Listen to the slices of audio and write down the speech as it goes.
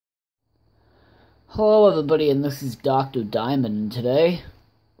Hello everybody, and this is Dr. Diamond, and today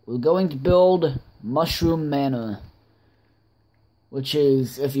we're going to build Mushroom Manor, which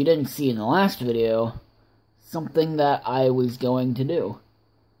is, if you didn't see in the last video, something that I was going to do.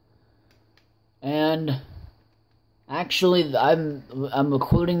 And actually, I'm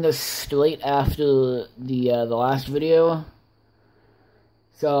recording this straight after the last video,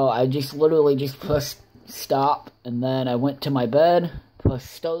 so I literally just pressed stop, and then I went to my bed, press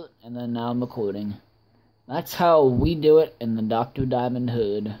start, and then now I'm recording. That's how we do it in the Dr. Diamond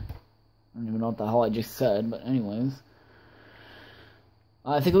hood. I don't even know what the hell I just said, but anyways.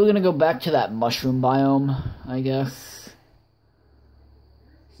 I think we're gonna go back to that mushroom biome, I guess.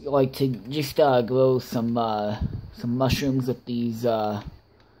 Like to just grow some mushrooms with these well,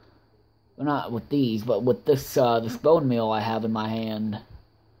 not with these, but with this this bone meal I have in my hand.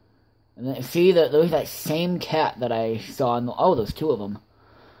 And then see that there's that same cat that I saw in the, oh, there's two of them.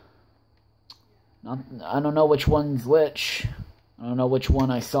 I don't know which one's which. I don't know which one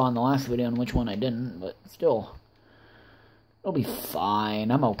I saw in the last video and which one I didn't, but still. It'll be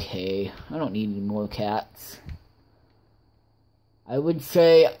fine. I'm okay. I don't need any more cats. I would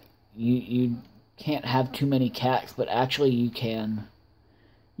say you can't have too many cats, but actually you can.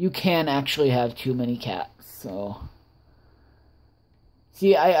 You can actually have too many cats, so.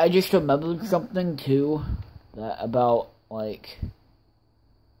 See, I just remembered something too, that about, like,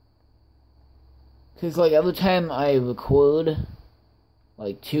 because, like, every time I record,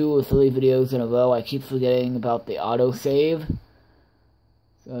 like, 2 or 3 videos in a row, I keep forgetting about the autosave.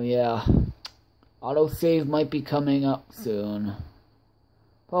 So, yeah. Autosave might be coming up soon.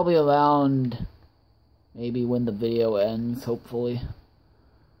 Probably around, maybe when the video ends, hopefully.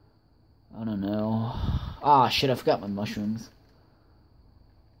 I don't know. Ah, shit, I forgot my mushrooms.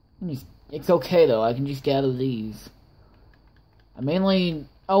 It's okay, though. I can just gather these. I mainly...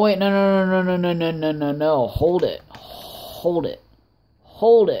 Oh, wait, no. Hold it. Hold it.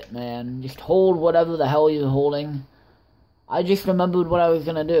 Hold it, man. Just hold whatever the hell you're holding. I just remembered what I was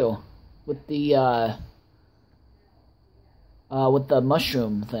gonna do. With the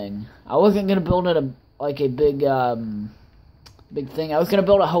mushroom thing. I wasn't gonna build it a big, big thing. I was gonna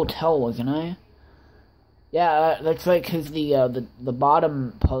build a hotel, wasn't I? Yeah, that's right, because the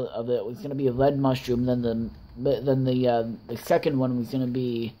bottom part of it was gonna be a red mushroom, then the second one was gonna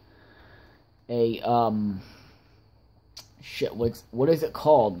be a shit, what is it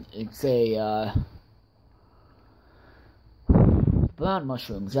called? It's a brown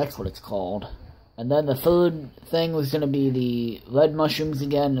mushrooms, that's what it's called. And then the third thing was gonna be the red mushrooms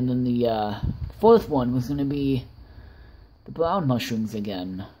again, and then the fourth one was gonna be the brown mushrooms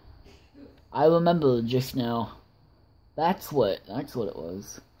again. I remember just now. That's what it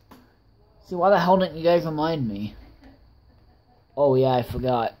was. See, why the hell didn't you guys remind me? Oh yeah, I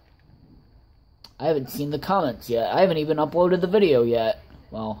forgot. I haven't seen the comments yet. I haven't even uploaded the video yet.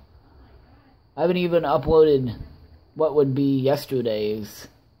 Well, I haven't even uploaded what would be yesterday's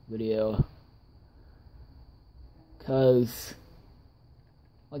video. 'Cause,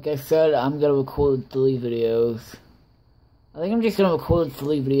 like I said, I'm gonna record 3 videos. I think I'm just gonna record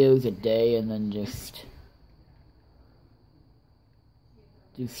 3 videos a day and then just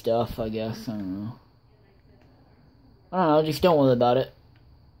do stuff, I guess. I don't know, just don't worry about it.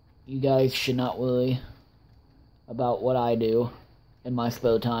 You guys should not worry about what I do in my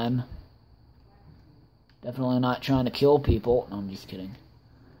spare time. Definitely not trying to kill people. No, I'm just kidding.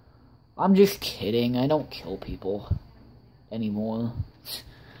 I'm just kidding. I don't kill people anymore.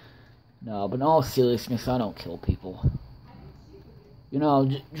 No, but in all seriousness, I don't kill people. You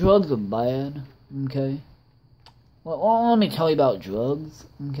know, drugs are bad, okay? Well, let me tell you about drugs,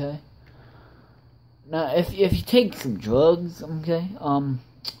 okay? Now, if you take some drugs, okay,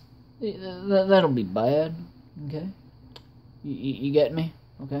 that'll be bad, okay? You get me?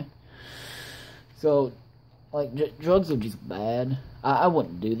 Okay? So, like, drugs are just bad. I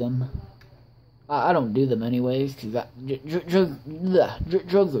wouldn't do them. I don't do them anyways, because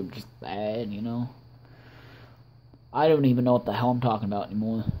drugs are just bad, you know? I don't even know what the hell I'm talking about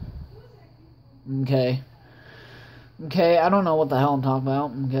anymore. Okay. Okay, I don't know what the hell I'm talking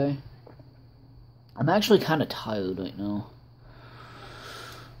about, okay? I'm actually kind of tired right now.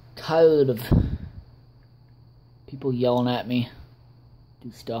 Tired of people yelling at me.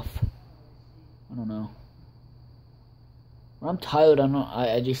 Do stuff. I don't know. When I'm tired,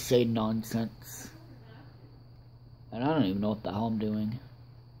 I just say nonsense. And I don't even know what the hell I'm doing.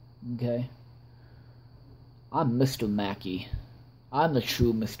 Okay? I'm Mr. Mackey. I'm the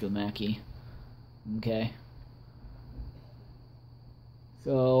true Mr. Mackey. Okay?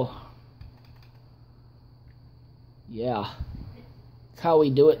 So, yeah. That's how we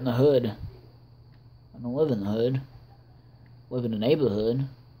do it in the hood. I don't live in the hood. I live in the neighborhood,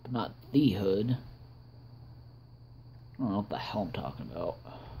 but not the hood. I don't know what the hell I'm talking about.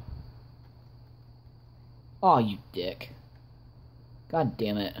 Aw, you dick. God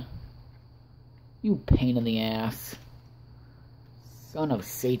damn it. You pain in the ass. Son of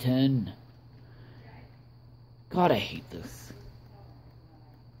Satan. God, I hate this.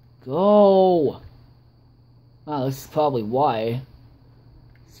 Go! Wow, this is probably why.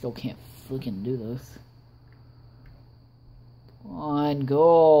 Still can't freaking do this. Come on,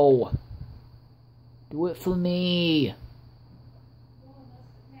 go! Do it for me!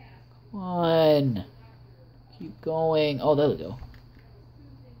 Come on! Keep going. Oh, there we go.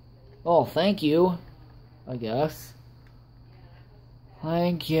 Oh, thank you, I guess.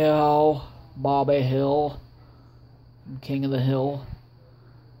 Thank you, Bobby Hill. King of the Hill.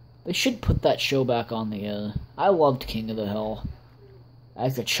 They should put that show back on the air. I loved King of the Hill.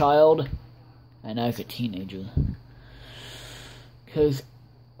 As a child, and as a teenager. Because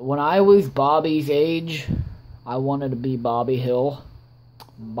when I was Bobby's age, I wanted to be Bobby Hill.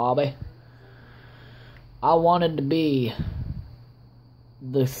 Bobby. I wanted to be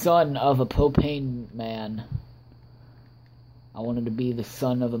the son of a propane man. I wanted to be the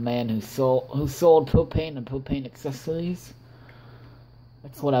son of a man who sold propane and propane accessories.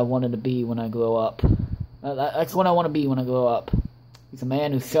 That's what I wanted to be when I grow up. That's what I want to be when I grow up. He's a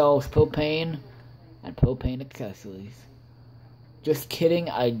man who sells propane and propane accessories. Just kidding,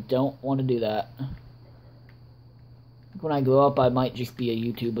 I don't want to do that. When I grow up, I might just be a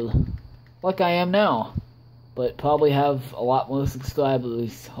YouTuber. Like I am now. But probably have a lot more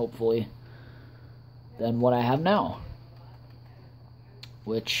subscribers, hopefully, than what I have now.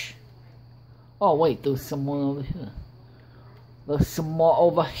 Which... Oh, wait, there's some more over here. There's some more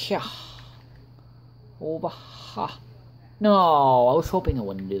over here. Over here. No, I was hoping I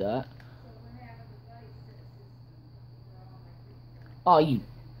wouldn't do that. Oh, you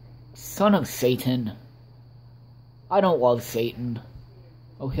son of Satan. I don't love Satan.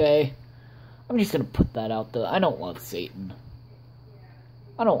 Okay? I'm just gonna put that out there. I don't love Satan.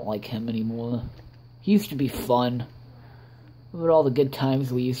 I don't like him anymore. He used to be fun. Remember all the good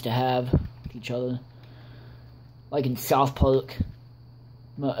times we used to have with each other? Like in South Park.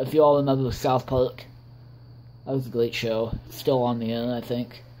 If you all remember South Park. That was a great show. It's still on the air, I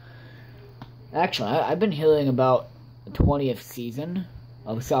think. Actually, I've been hearing about the 20th season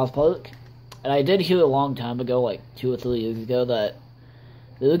of South Park. And I did hear a long time ago, like 2 or 3 years ago, that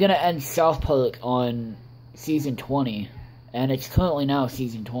they were gonna end South Park on season 20, and it's currently now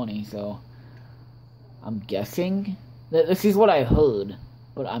season 20, so I'm guessing that this is what I heard,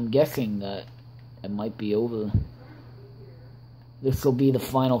 but I'm guessing that it might be over. This will be the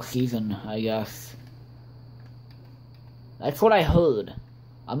final season, I guess. That's what I heard.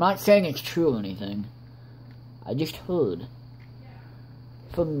 I'm not saying it's true or anything. I just heard.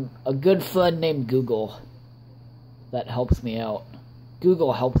 From a good friend named Google. That helps me out.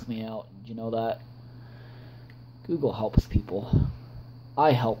 Google helps me out. Did you know that? Google helps people.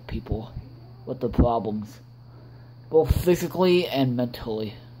 I help people with their problems. Both physically and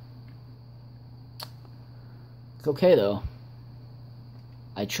mentally. It's okay though.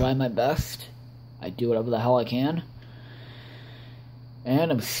 I try my best. I do whatever the hell I can.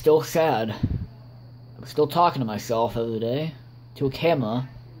 And I'm still sad. I'm still talking to myself every day. To a camera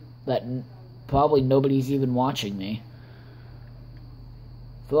that probably nobody's even watching me.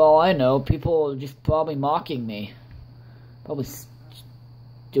 For all I know, people are just probably mocking me. Probably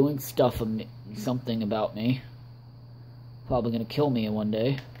doing stuff, something about me. Probably gonna kill me one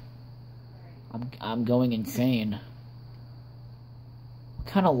day. I'm going insane. What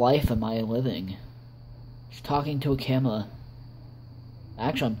kind of life am I living? Just talking to a camera.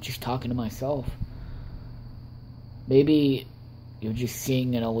 Actually, I'm just talking to myself. Maybe you're just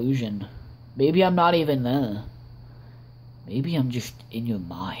seeing an illusion. Maybe I'm not even there. Maybe I'm just in your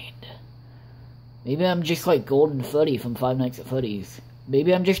mind. Maybe I'm just like Golden Freddy from Five Nights at Freddy's.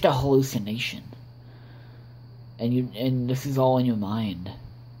 Maybe I'm just a hallucination. And this is all in your mind.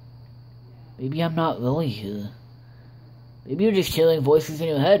 Maybe I'm not really here. Maybe you're just hearing voices in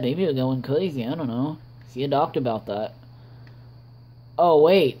your head. Maybe you're going crazy. I don't know. See a doctor about that. Oh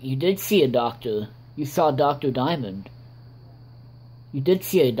wait, you did see a doctor. You saw Dr. Diamond. You did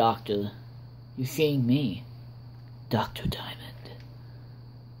see a doctor. You're seeing me. Dr. Diamond.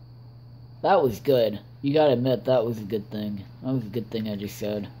 That was good. You gotta admit, that was a good thing. That was a good thing I just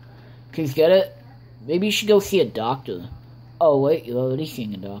said. Please get it? Maybe you should go see a doctor. Oh wait, you're already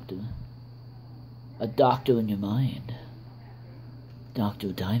seeing a doctor. A doctor in your mind.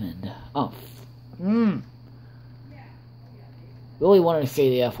 Dr. Diamond. Oh, Really wanted to say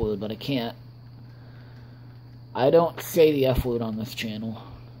the F word, but I can't. I don't say the F word on this channel.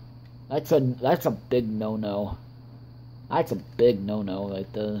 That's a big no-no. That's a big no-no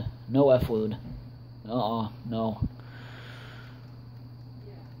right there. No F word. No.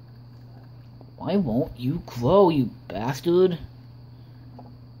 Why won't you grow, you bastard?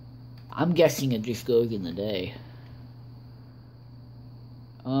 I'm guessing it just goes in the day.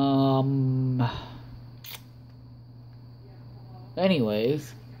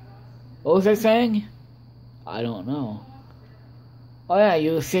 Anyways. What was I saying? I don't know. Oh yeah,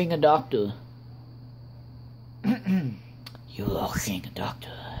 you were seeing a doctor. You were all seeing a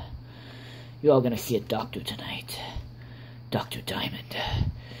doctor. You're all gonna see a doctor tonight. Dr. Diamond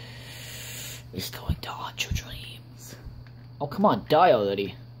is going to haunt your dreams. Oh, come on, die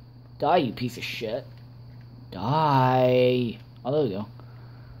already. Die, you piece of shit. Die. Oh, there we go.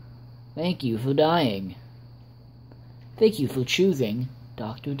 Thank you for dying. Thank you for choosing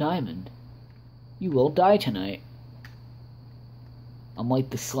Dr. Diamond. You will die tonight. I'm like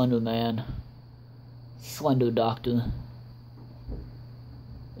the Slender Man. Slender Doctor.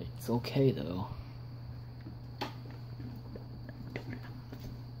 It's okay, though.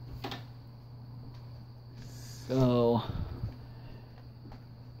 So...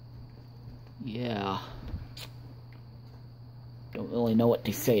 yeah. Don't really know what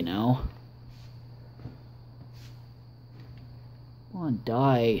to say now. Come on,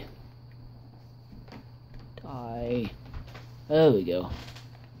 die. Die. There we go.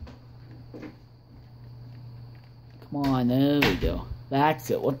 Come on, there we go. That's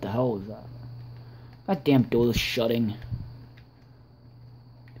it. What the hell was that? That damn door is shutting.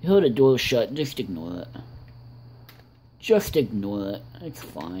 If you heard a door shut, just ignore it. Just ignore it. It's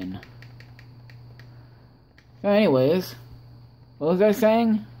fine. Anyways, what was I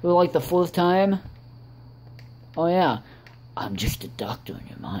saying? For like the fourth time? Oh yeah, I'm just a doctor in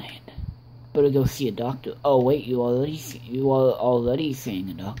your mind. Better go see a doctor. Oh wait, you are already seeing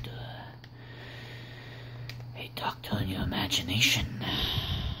a doctor. A doctor in your imagination.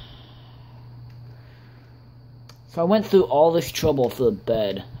 So I went through all this trouble for a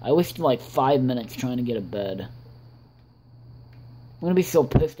bed. I wasted like 5 minutes trying to get a bed. I'm gonna be so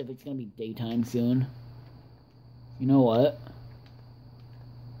pissed if it's gonna be daytime soon. You know what?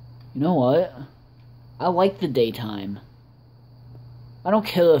 You know what? I like the daytime. I don't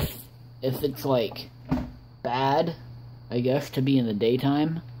care if it's like bad, I guess, to be in the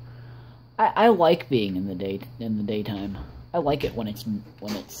daytime. I like being in the daytime. I like it when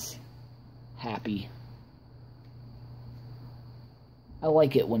it's happy. I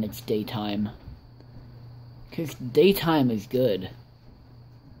like it when it's daytime. 'Cause daytime is good.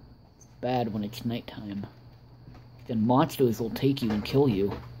 It's bad when it's nighttime. Then monsters will take you and kill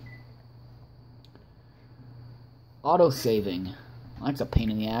you. Auto-saving. That's a pain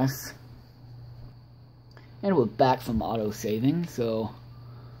in the ass. And we're back from auto-saving, so...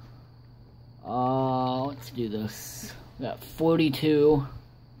 let's do this. We got 42.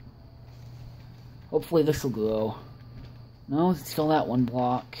 Hopefully this will grow. No, it's still that one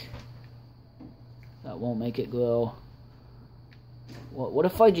block. That won't make it grow. What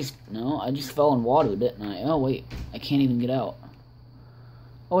if I just... no, I just fell in water, didn't I? Oh, wait. I can't even get out.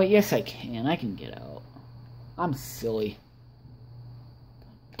 Oh, wait, yes I can. I can get out. I'm silly.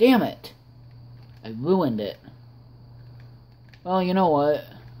 Damn it! I ruined it. Well, you know what?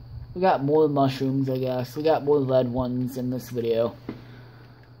 We got more mushrooms, I guess. We got more red ones in this video.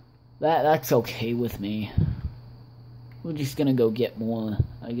 That's okay with me. We're just gonna go get more,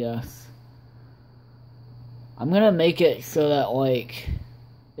 I guess. I'm gonna make it so that, like,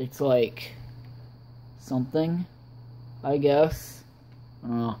 it's like something, I guess. I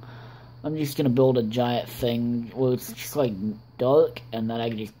don't know. I'm just gonna build a giant thing where it's just like dark, and then I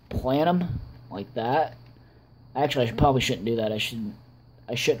can just plant them like that. Actually, I probably shouldn't do that. I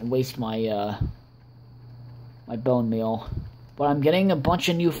shouldn't waste my my bone meal. But I'm getting a bunch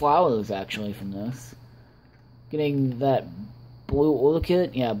of new flowers actually from this. Getting that blue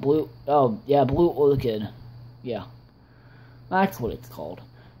orchid. Yeah, blue. Oh, yeah, blue orchid. Yeah, that's what it's called.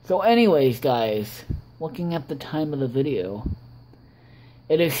 So anyways, guys, looking at the time of the video,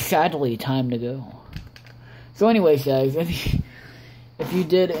 it is sadly time to go. So anyways, guys, if you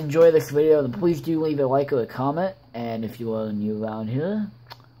did enjoy this video, then please do leave a like or a comment. And if you are new around here,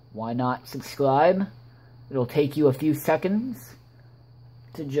 why not subscribe? It'll take you a few seconds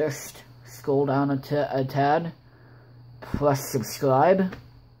to just scroll down a tad, press subscribe,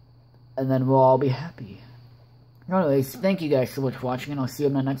 and then we'll all be happy. Anyways, thank you guys so much for watching, and I'll see you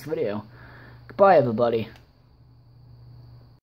in my next video. Goodbye, everybody.